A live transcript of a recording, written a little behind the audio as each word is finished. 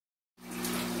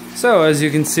So as you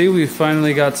can see, we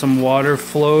finally got some water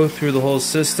flow through the whole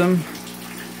system.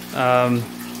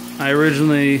 I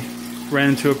originally ran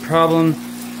into a problem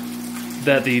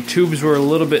that the tubes were a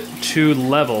little bit too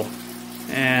level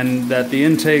and that the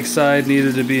intake side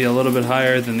needed to be a little bit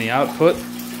higher than the output.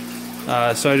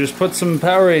 So I just put some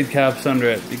Powerade caps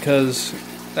under it because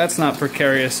that's not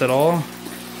precarious at all,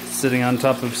 sitting on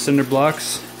top of cinder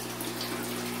blocks.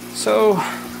 So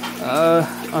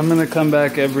I'm gonna come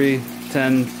back every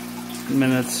 10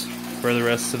 minutes for the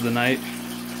rest of the night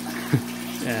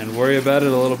and worry about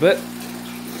it a little bit.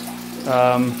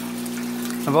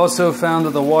 I've also found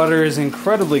that the water is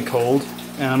incredibly cold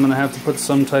and I'm gonna have to put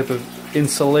some type of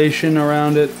insulation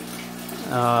around it,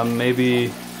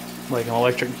 maybe like an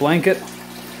electric blanket.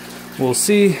 We'll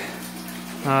see,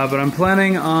 but I'm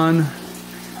planning on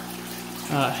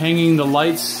hanging the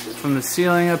lights from the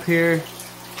ceiling up here,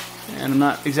 and I'm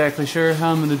not exactly sure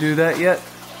how I'm going to do that yet,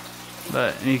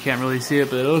 but you can't really see it,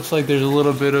 but it looks like there's a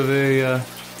little bit of a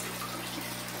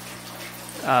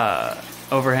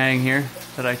overhang here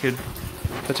that I could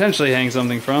potentially hang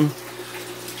something from.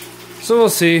 So we'll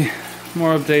see.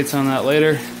 More updates on that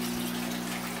later.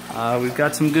 We've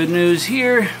got some good news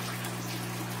here.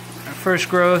 Our first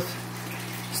growth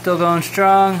still going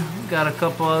strong. We've got a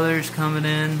couple others coming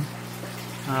in.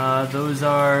 Those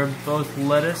are both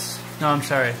lettuce. No, I'm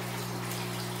sorry.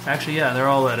 Actually, yeah, they're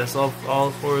all lettuce. All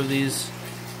four of these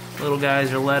little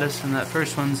guys are lettuce, and that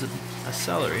first one's a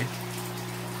celery.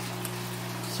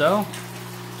 So,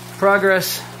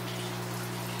 progress.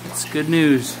 It's good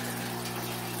news.